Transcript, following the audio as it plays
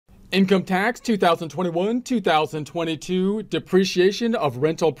Income tax 2021-2022 depreciation of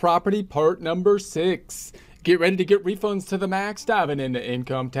rental property part number 6. Get ready to get refunds to the max diving into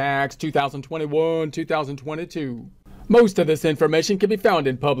income tax 2021-2022. Most of this information can be found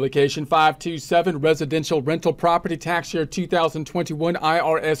in Publication 527 Residential Rental Property Tax Year 2021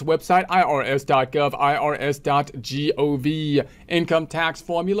 IRS website, irs.gov, irs.gov. Income tax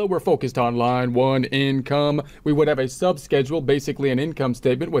formula, we're focused on line 1, income. We would have a subschedule, basically an income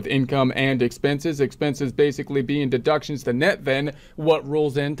statement with income and expenses. Expenses basically being deductions to net then what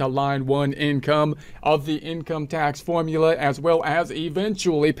rolls into line 1, income of the income tax formula, as well as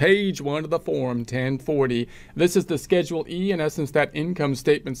eventually page 1 of the form 1040. This is the Schedule E, in essence, that income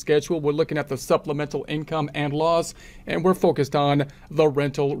statement schedule. We're looking at the supplemental income and loss, and we're focused on the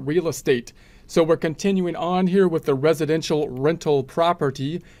rental real estate. So we're continuing on here with the residential rental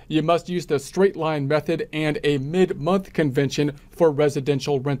property. You must use the straight line method and a mid-month convention for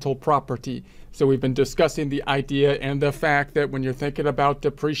residential rental property. So we've been discussing the idea and the fact that when you're thinking about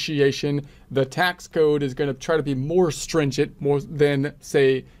depreciation, the tax code is going to try to be more stringent, more than,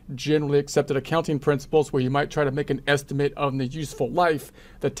 say, generally accepted accounting principles, where you might try to make an estimate on the useful life.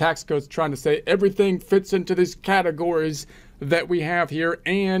 The tax code's trying to say everything fits into these categories that we have here,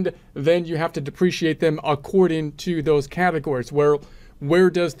 and then you have to depreciate them according to those categories.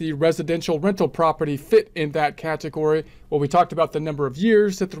 Where does the residential rental property fit in that category? Well, we talked about the number of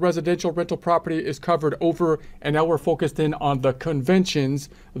years that the residential rental property is covered over, and now we're focused in on the conventions,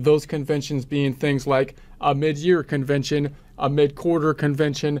 those conventions being things like a mid-year convention, a mid-quarter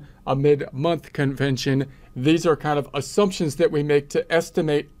convention, a mid-month convention. These are kind of assumptions that we make to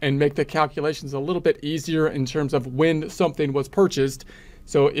estimate and make the calculations a little bit easier in terms of when something was purchased.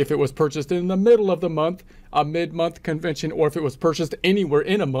 So if it was purchased in the middle of the month, a mid-month convention, or if it was purchased anywhere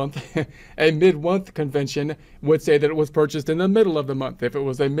in a month, a mid-month convention would say that it was purchased in the middle of the month. If it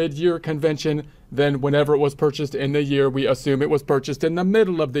was a mid-year convention, then whenever it was purchased in the year, we assume it was purchased in the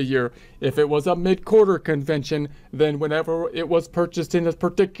middle of the year. If it was a mid-quarter convention, then whenever it was purchased in a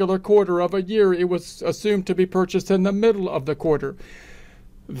particular quarter of a year, it was assumed to be purchased in the middle of the quarter.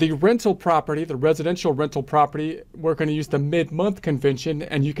 The rental property, the residential rental property, we're going to use the mid-month convention,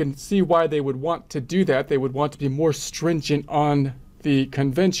 and you can see why they would want to do that. They would want to be more stringent on the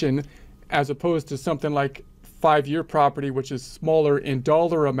convention as opposed to something like 5-year property, which is smaller in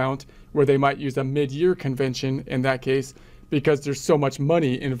dollar amount, where they might use a mid-year convention in that case, because there's so much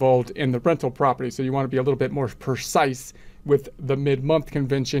money involved in the rental property. So you want to be a little bit more precise with the mid-month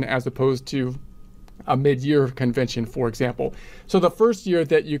convention as opposed to a mid-year convention, for example. So the first year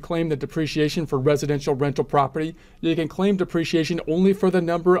that you claim the depreciation for residential rental property, you can claim depreciation only for the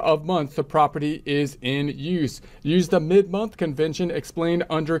number of months the property is in use. Use the mid-month convention explained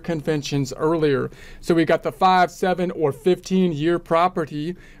under conventions earlier. So we got the 5, 7, or 15-year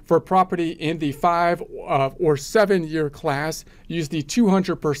property. For property in the 5 or 7-year class, use the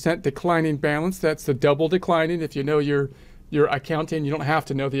 200% declining balance. That's the double declining. If you know your accounting, you don't have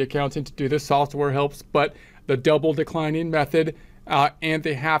to know the accounting to do this. Software helps, but the double declining method and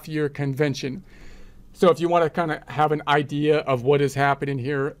the half-year convention. So if you want to kind of have an idea of what is happening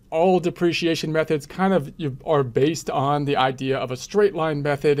here, all depreciation methods kind of are based on the idea of a straight line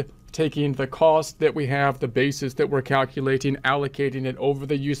method, taking the cost that we have, the basis that we're calculating, allocating it over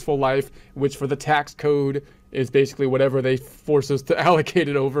the useful life, which for the tax code is basically whatever they force us to allocate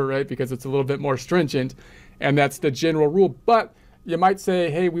it over, right? Because it's a little bit more stringent. And that's the general rule. But you might say,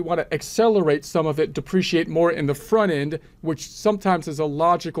 hey, we want to accelerate some of it, depreciate more in the front end, which sometimes is a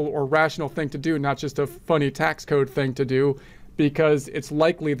logical or rational thing to do, not just a funny tax code thing to do, because it's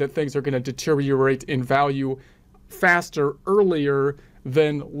likely that things are going to deteriorate in value faster earlier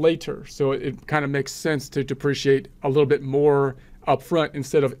than later. So it kind of makes sense to depreciate a little bit more upfront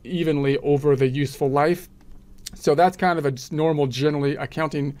instead of evenly over the useful life. So that's kind of a normal, generally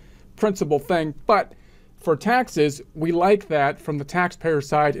accounting principle thing. But for taxes, we like that from the taxpayer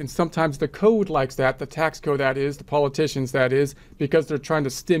side, and sometimes the code likes that, the tax code that is, the politicians that is, because they're trying to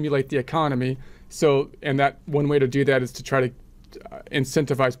stimulate the economy. So, and that one way to do that is to try to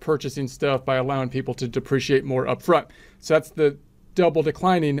incentivize purchasing stuff by allowing people to depreciate more upfront. So that's the double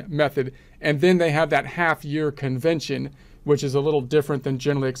declining method. And then they have that half-year convention, which is a little different than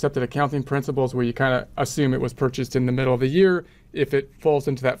generally accepted accounting principles, where you kind of assume it was purchased in the middle of the year if it falls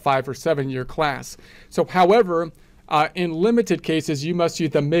into that 5 or 7-year class. So however, in limited cases, you must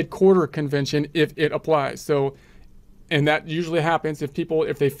use the mid-quarter convention if it applies. So, and that usually happens if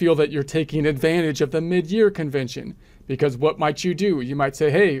they feel that you're taking advantage of the mid-year convention. Because what might you do? You might say,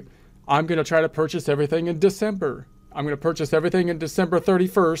 hey, I'm going to try to purchase everything in December. I'm going to purchase everything in December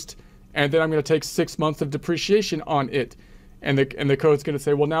 31st, and then I'm going to take 6 months of depreciation on it. And the code's going to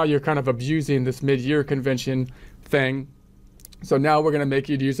say, well, now you're kind of abusing this mid-year convention thing. So now we're going to make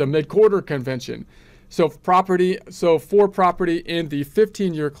you use a mid-quarter convention. So for property in the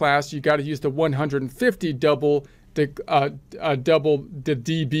 15-year class, you got to use the 150 double the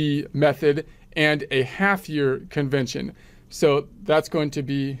DB method and a half-year convention. So that's going to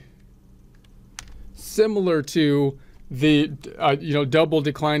be similar to the double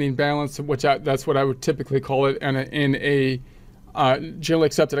declining balance, which that's what I would typically call it in a generally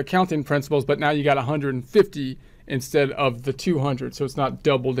accepted accounting principles. But now you got 150 instead of the 200, so it's not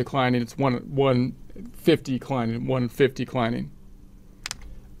double declining, it's 150 declining.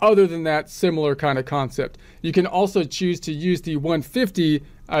 Other than that, similar kind of concept. You can also choose to use the 150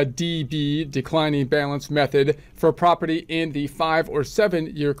 DB declining balance method for property in the 5 or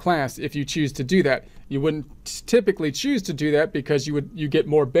 7 year class if you choose to do that. You wouldn't typically choose to do that because you get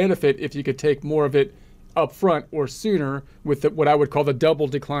more benefit if you could take more of it up front or sooner with what I would call the double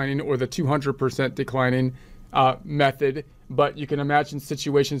declining or the 200% declining method. But you can imagine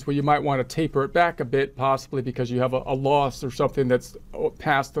situations where you might want to taper it back a bit, possibly because you have a loss or something that's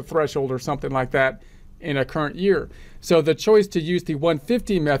past the threshold or something like that in a current year. So the choice to use the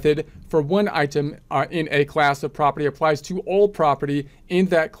 150 method for one item in a class of property applies to all property in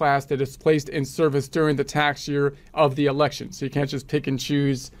that class that is placed in service during the tax year of the election. So you can't just pick and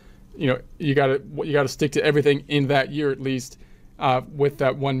choose. You got to stick to everything in that year at least with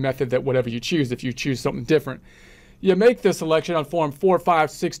that one method, that whatever you choose. If you choose something different, you make this selection on form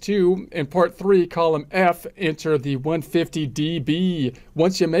 4562 in part 3, column F. Enter the 150 DB.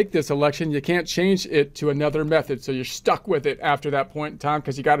 Once you make this election, you can't change it to another method, so you're stuck with it after that point in time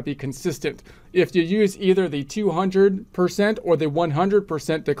because you got to be consistent. If you use either the 200% or the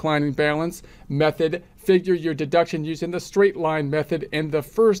 100% declining balance method, figure your deduction using the straight line method. In the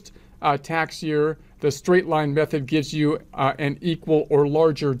first tax year, the straight line method gives you an equal or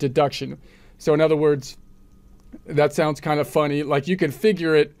larger deduction. So in other words, that sounds kind of funny. Like you can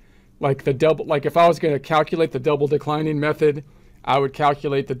figure it like the double, like if I was going to calculate the double declining method, I would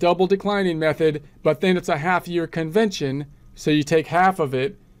calculate the double declining method, but then it's a half year convention. So you take half of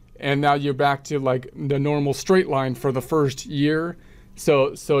it and now you're back to like the normal straight line for the first year.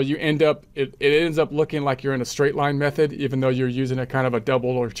 So you end up, it ends up looking like you're in a straight line method, even though you're using a kind of a double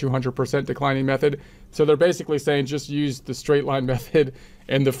or 200% declining method. So they're basically saying just use the straight line method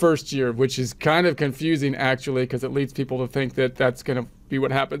in the first year, which is kind of confusing actually, because it leads people to think that that's going to be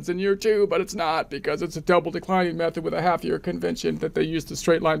what happens in year 2, but it's not, because it's a double declining method with a half year convention that they used the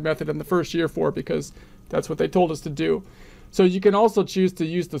straight line method in the first year for, because that's what they told us to do. So you can also choose to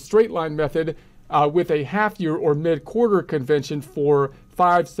use the straight line method with a half-year or mid-quarter convention for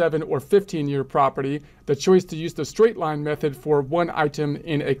 5, 7, or 15-year property. The choice to use the straight line method for one item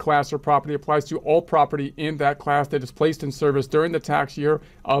in a class or property applies to all property in that class that is placed in service during the tax year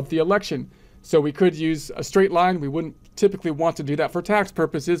of the election. So we could use a straight line. We wouldn't typically want to do that for tax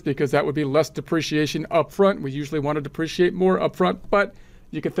purposes because that would be less depreciation up front. We usually want to depreciate more up front, but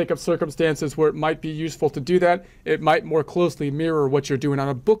you can think of circumstances where it might be useful to do that. It might more closely mirror what you're doing on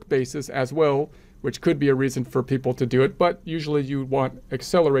a book basis as well, which could be a reason for people to do it, but usually you want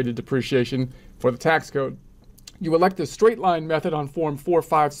accelerated depreciation for the tax code. You elect the straight line method on form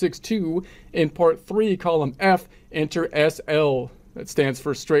 4562 in part 3, column F. Enter SL. That stands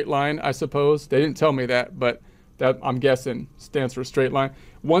for straight line, I suppose. They didn't tell me that, but that I'm guessing stands for straight line.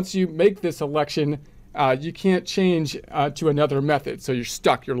 Once you make this election, you can't change to another method, so you're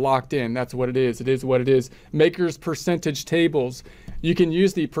stuck, you're locked in. That's what it is. It is what it is. Makers percentage tables. You can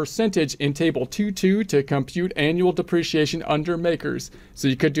use the percentage in table 2.2 to compute annual depreciation under makers. So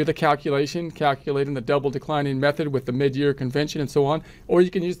you could do the calculation, calculating the double declining method with the mid-year convention and so on, or you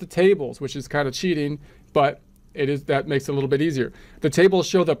can use the tables, which is kind of cheating, but that makes it a little bit easier. The tables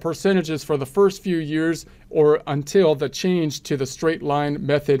show the percentages for the first few years or until the change to the straight line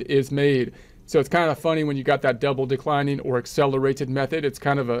method is made. So it's kind of funny when you got that double declining or accelerated method. It's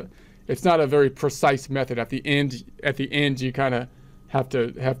not a very precise method. At the end, you kind of have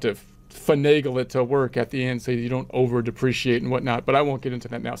to finagle it to work at the end so you don't over depreciate and whatnot. But I won't get into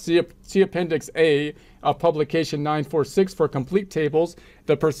that now. See Appendix A of Publication 946 for complete tables.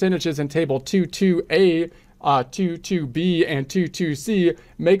 The percentages in Table 2.2a. 2.2b and 2.2c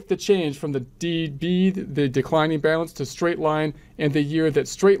make the change from the DB, the declining balance, to straight line in the year that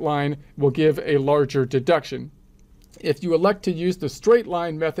straight line will give a larger deduction. If you elect to use the straight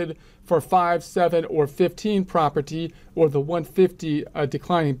line method for 5, 7, or 15 property, or the 150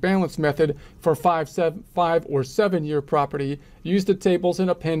 declining balance method for 5 or 7 year property, use the tables in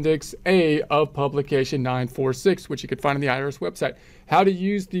Appendix A of Publication 946, which you can find on the IRS website. How to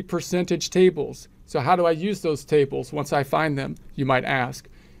use the percentage tables. So how do I use those tables once I find them, you might ask?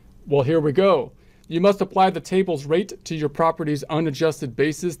 Well, here we go. You must apply the table's rate to your property's unadjusted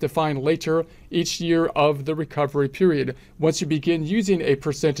basis defined later each year of the recovery period. Once you begin using a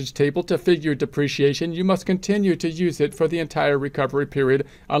percentage table to figure depreciation, you must continue to use it for the entire recovery period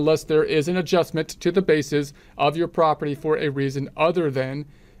unless there is an adjustment to the basis of your property for a reason other than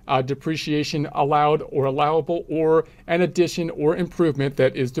depreciation allowed or allowable, or an addition or improvement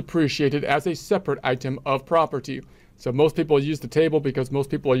that is depreciated as a separate item of property. So most people use the table because most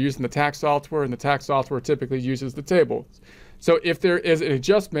people are using the tax software, and the tax software typically uses the table. So if there is an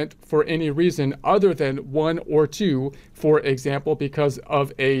adjustment for any reason other than one or two, for example, because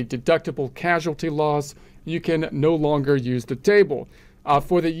of a deductible casualty loss, you can no longer use the table.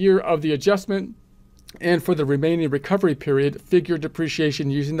 For the year of the adjustment, and for the remaining recovery period, figure depreciation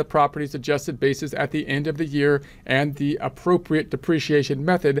using the property's adjusted basis at the end of the year and the appropriate depreciation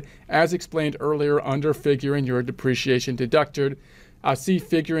method as explained earlier under figuring your depreciation deducted. See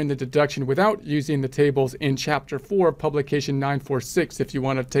figuring the deduction without using the tables in Chapter 4 of Publication 946 if you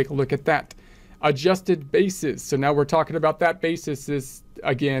want to take a look at that. Adjusted basis. So now we're talking about that basis is,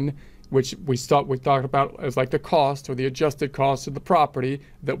 again, which we talked about as like the cost or the adjusted cost of the property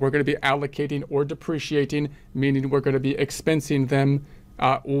that we're going to be allocating or depreciating, meaning we're going to be expensing them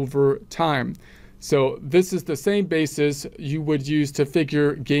over time. So this is the same basis you would use to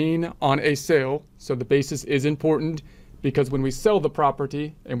figure gain on a sale. So the basis is important because when we sell the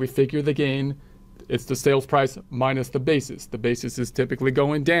property and we figure the gain, it's the sales price minus the basis. The basis is typically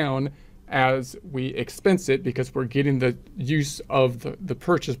going down as we expense it because we're getting the use of the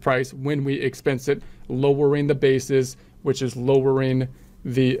purchase price when we expense it, lowering the basis, which is lowering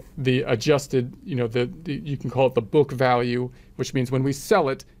the adjusted, you can call it the book value, which means when we sell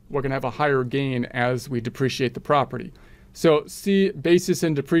it, we're going to have a higher gain as we depreciate the property. So see basis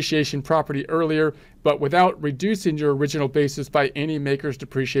and depreciation property earlier, but without reducing your original basis by any maker's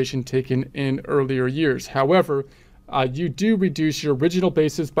depreciation taken in earlier years. However, you do reduce your original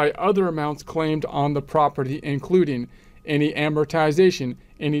basis by other amounts claimed on the property, including any amortization,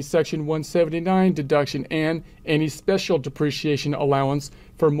 any Section 179 deduction, and any special depreciation allowance.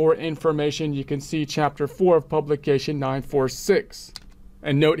 For more information, you can see Chapter 4 of Publication 946.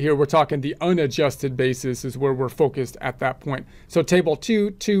 And note here, we're talking the unadjusted basis is where we're focused at that point. So Table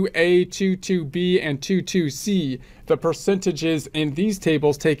 2, 2A, 2.2b, and 2.2c, the percentages in these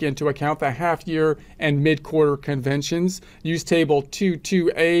tables take into account the half-year and mid-quarter conventions. Use Table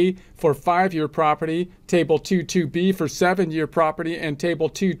 2.2a for 5-year property, Table 2.2b for 7-year property, and Table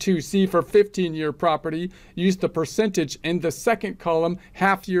 2.2c for 15-year property. Use the percentage in the second column,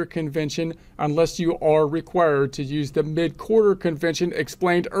 half-year convention, unless you are required to use the mid-quarter convention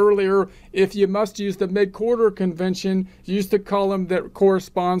explained earlier. If you must use the mid-quarter convention, use the column that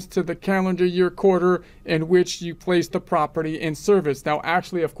corresponds to the calendar year quarter in which you place the property in service. Now,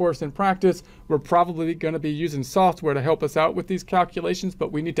 actually, of course, in practice, we're probably going to be using software to help us out with these calculations,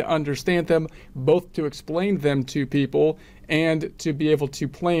 but we need to understand them both to explain them to people and to be able to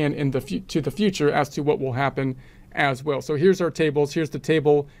plan in the future as to what will happen as well. So here's our tables. Here's the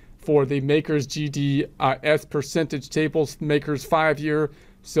table for the Makers GDS percentage tables, Makers 5-year.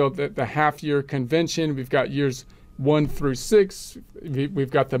 So the half-year convention, we've got years 1 through 6.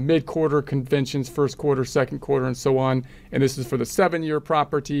 We've got the mid-quarter conventions, first quarter, second quarter, and so on. And this is for the 7-year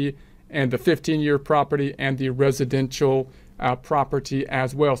property and the 15-year property and the residential property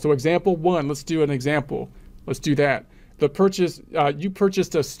as well. So example 1, let's do an example. Let's do that. The purchase, you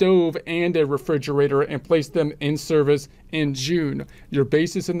purchased a stove and a refrigerator and placed them in service in June. Your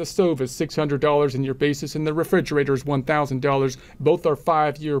basis in the stove is $600 and your basis in the refrigerator is $1,000. Both are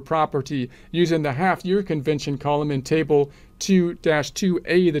 5-year property. Using the half-year convention column in Table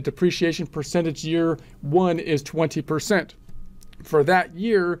 2-2A, the depreciation percentage year 1 is 20%. For that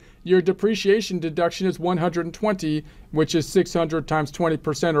year, your depreciation deduction is 120, which is 600 times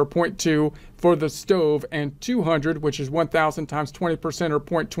 20% or 0.2 for the stove, and 200, which is 1,000 times 20% or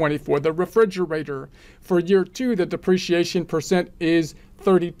 0.20 for the refrigerator. For year 2, the depreciation percent is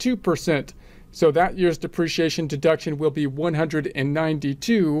 32%. So that year's depreciation deduction will be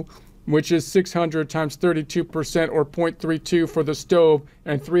 192, which is 600 times 32% or 0.32 for the stove,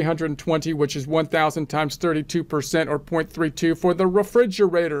 and 320, which is 1,000 times 32% or 0.32 for the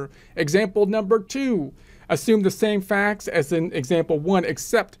refrigerator. Example number 2. Assume the same facts as in example 1,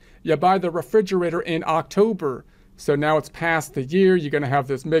 except you buy the refrigerator in October. So now it's past the year. You're going to have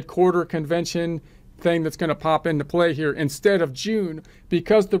this mid-quarter convention, thing that's going to pop into play here. Instead of June,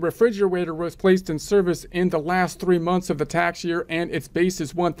 because the refrigerator was placed in service in the last 3 months of the tax year and its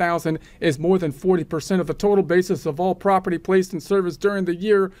basis 1,000 is more than 40% of the total basis of all property placed in service during the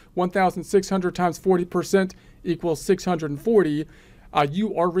year, 1,600 times 40% equals 640.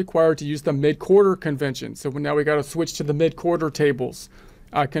 You are required to use the mid-quarter convention. So now we got to switch to the mid-quarter tables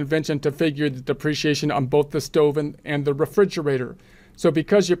convention to figure the depreciation on both the stove and the refrigerator. So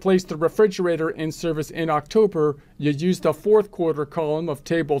because you placed the refrigerator in service in October, you use the fourth quarter column of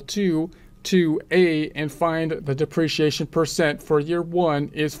table 2 to and find the depreciation percent for year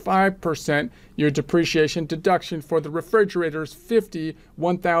 1 is 5%. Your depreciation deduction for the refrigerator is 50,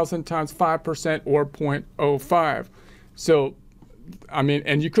 1,000 times 5% or 0.05. So, I mean,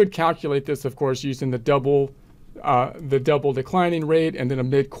 and you could calculate this, of course, using the double declining rate and then a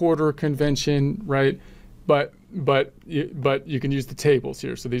mid-quarter convention, right? But you can use the tables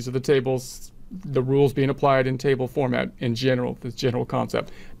here. So these are the tables, the rules being applied in table format in general, this general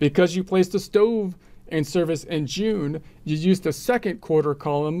concept. Because you placed the stove in service in June, you use the second quarter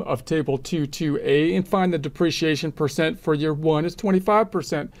column of table 2 and find the depreciation percent for year 1 is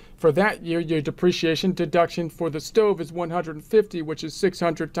 25%. For that year, your depreciation deduction for the stove is 150, which is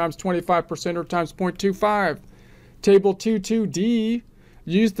 600 times 25% or times 0.25. Table 2D,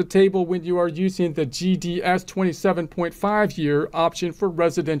 use the table when you are using the GDS 27.5 year option for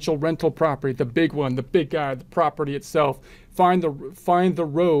residential rental property, the big one, the big guy, the property itself. Find the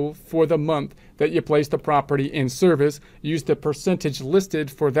row for the month that you place the property in service. Use the percentage listed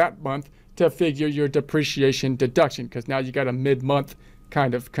for that month to figure your depreciation deduction, because now you got a mid-month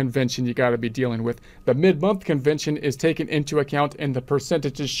kind of convention you got to be dealing with. The mid-month convention is taken into account in the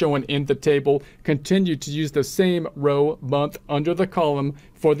percentages shown in the table. Continue to use the same row month under the column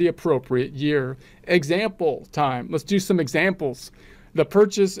for the appropriate year. Example time. Let's do some examples. The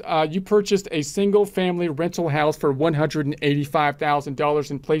purchase, you purchased a single-family rental house for $185,000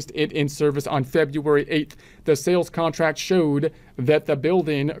 and placed it in service on February 8th. The sales contract showed that the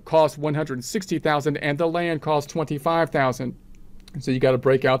building cost $160,000 and the land cost $25,000. So you got to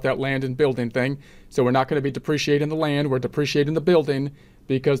break out that land and building thing. So we're not going to be depreciating the land, we're depreciating the building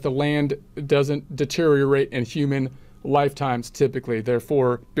because the land doesn't deteriorate in human lifetimes typically,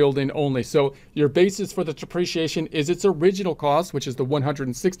 therefore building only. So your basis for the depreciation is its original cost, which is the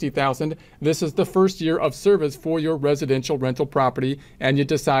 $160,000. This is the first year of service for your residential rental property, and you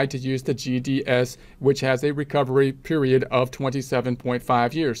decide to use the GDS, which has a recovery period of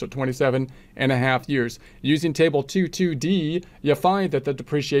 27.5 years, so 27.5 years. Using table 2D, you find that the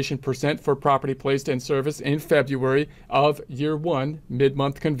depreciation percent for property placed in service in February of year 1,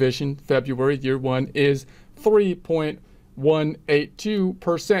 mid-month convention, February year 1 is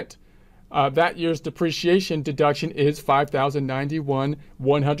 3.182%. That year's depreciation deduction is $5,091,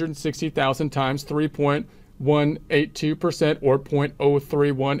 160,000 times 3.182% or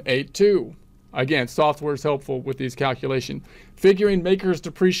 0.03182. Again, software is helpful with these calculations. Figuring maker's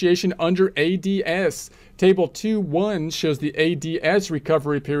depreciation under ADS. Table 2.1 shows the ADS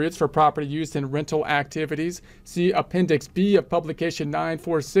recovery periods for property used in rental activities. See Appendix B of Publication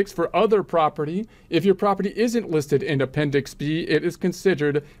 946 for other property. If your property isn't listed in Appendix B, it is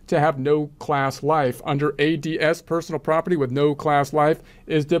considered to have no class life. Under ADS, personal property with no class life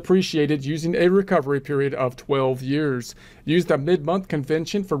is depreciated using a recovery period of 12 years. Use the mid-month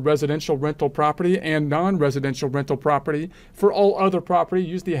convention for residential rental property and non-residential rental property. For all other property,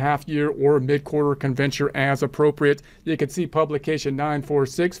 use the half-year or mid-quarter convention as appropriate. You can see Publication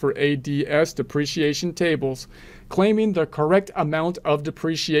 946 for ADS depreciation tables. Claiming the correct amount of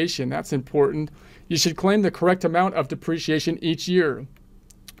depreciation. That's important. You should claim the correct amount of depreciation each year.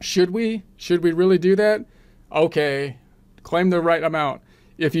 Should we? Should we really do that? Okay, claim the right amount.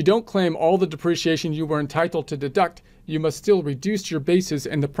 If you don't claim all the depreciation you were entitled to deduct, you must still reduce your basis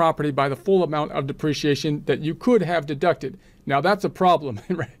in the property by the full amount of depreciation that you could have deducted. Now that's a problem,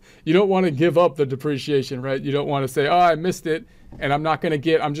 right? You don't want to give up the depreciation, right? You don't want to say, oh, I missed it and I'm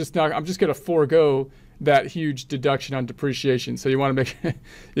just going to forego that huge deduction on depreciation. So you want to make,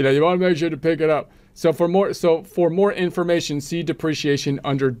 you want to make sure to pick it up. So for more information, see depreciation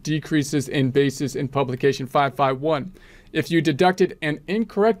under decreases in basis in Publication 551. If you deducted an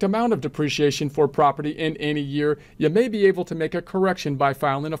incorrect amount of depreciation for property in any year, you may be able to make a correction by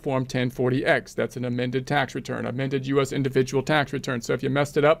filing a Form 1040-X. That's an amended tax return, amended U.S. individual tax return. So if you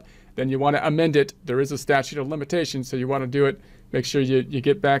messed it up, then you want to amend it. There is a statute of limitations, so you want to do it. Make sure you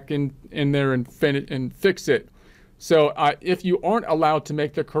get back in there and fix it. So if you aren't allowed to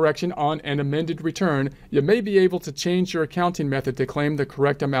make the correction on an amended return, you may be able to change your accounting method to claim the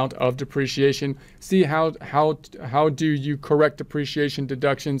correct amount of depreciation. See how do you correct depreciation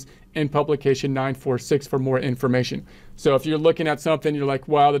deductions in publication 946 for more information. So if you're looking at something, you're like,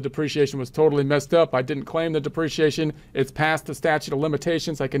 wow, the depreciation was totally messed up. I didn't claim the depreciation. It's past the statute of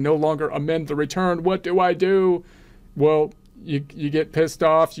limitations. I can no longer amend the return. What do I do? Well, you get pissed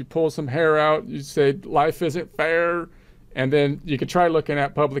off, you pull some hair out, you say life isn't fair, and then you could try looking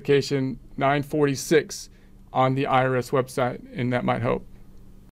at publication 946 on the IRS website, and that might help.